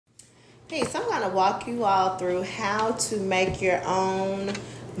Hey, so I'm going to walk you all through how to make your own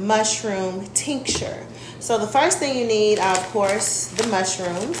mushroom tincture. So the first thing you need are, of course, the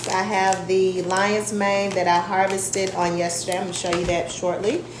mushrooms. I have the lion's mane that I harvested on yesterday. I'm going to show you that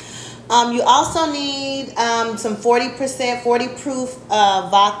shortly. You also need some 40 proof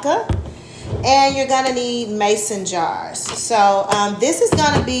vodka. And you're going to need mason jars. So this is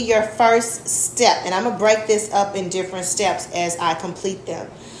going to be your first step. And I'm going to break this up in different steps as I complete them.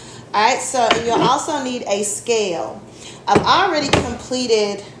 Alright, so you'll also need a scale. I've already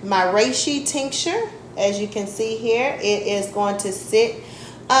completed my reishi tincture. As you can see here, it is going to sit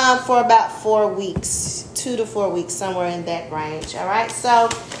for about 4 weeks, 2 to 4 weeks, somewhere in that range. Alright, so,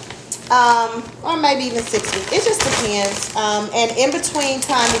 or maybe even 6 weeks. It just depends. And in between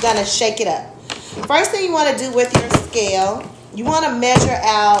time, you're going to shake it up. First thing you want to do with your scale, you want to measure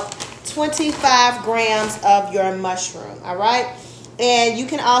out 25 grams of your mushroom. Alright? And you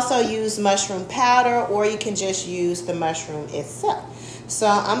can also use mushroom powder, or you can just use the mushroom itself. So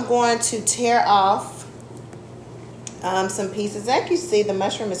I'm going to tear off some pieces. As you see, the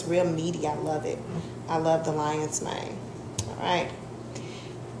mushroom is real meaty. I love it. I love the lion's mane. All right.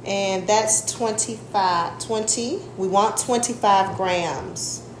 And that's 20. We want 25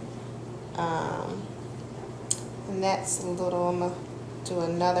 grams. And that's a little, I'm going to do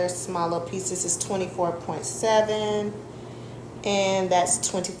another smaller piece. This is 24.7. And that's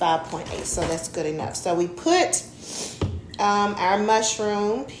 25.8, so that's good enough. So we put our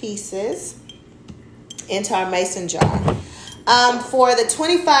mushroom pieces into our mason jar. For the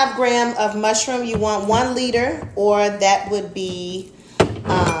 25 gram of mushroom, you want 1 liter, or that would be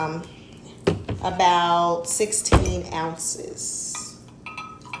about 16 ounces.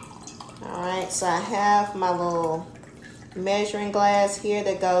 All right, so I have my little measuring glass here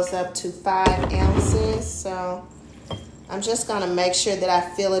that goes up to 5 ounces. So I'm just going to make sure that I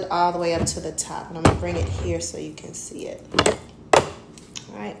fill it all the way up to the top. And I'm going to bring it here so you can see it. All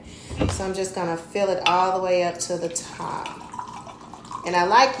right. So I'm just going to fill it all the way up to the top. And I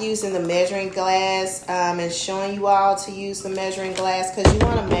like using the measuring glass and showing you all to use the measuring glass, because you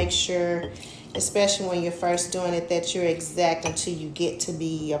want to make sure, especially when you're first doing it, that you're exact until you get to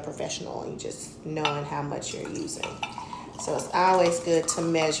be a professional and just knowing how much you're using. So it's always good to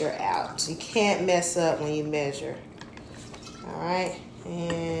measure out. You can't mess up when you measure. All right,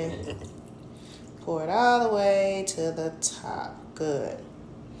 and pour it all the way to the top. Good.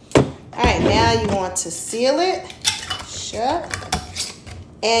 All right, now you want to seal it shut,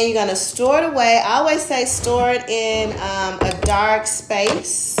 and you're gonna store it away. I always say store it in a dark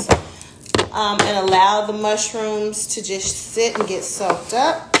space and allow the mushrooms to just sit and get soaked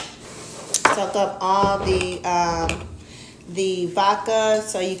up. Soak up all the vodka,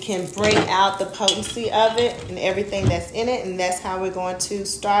 so you can bring out the potency of it and everything that's in it. And that's how we're going to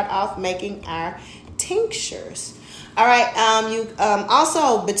start off making our tinctures. All right, you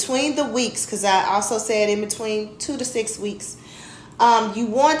also between the weeks, because I also said in between 2 to 6 weeks, you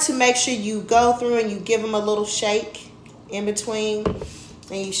want to make sure you go through and you give them a little shake in between,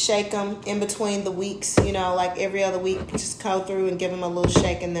 and you shake them in between the weeks, you know, like every other week. Just go through and give them a little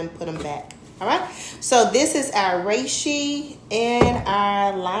shake and then put them back. All right, so this is our reishi and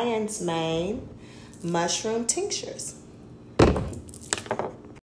our lion's mane mushroom tinctures.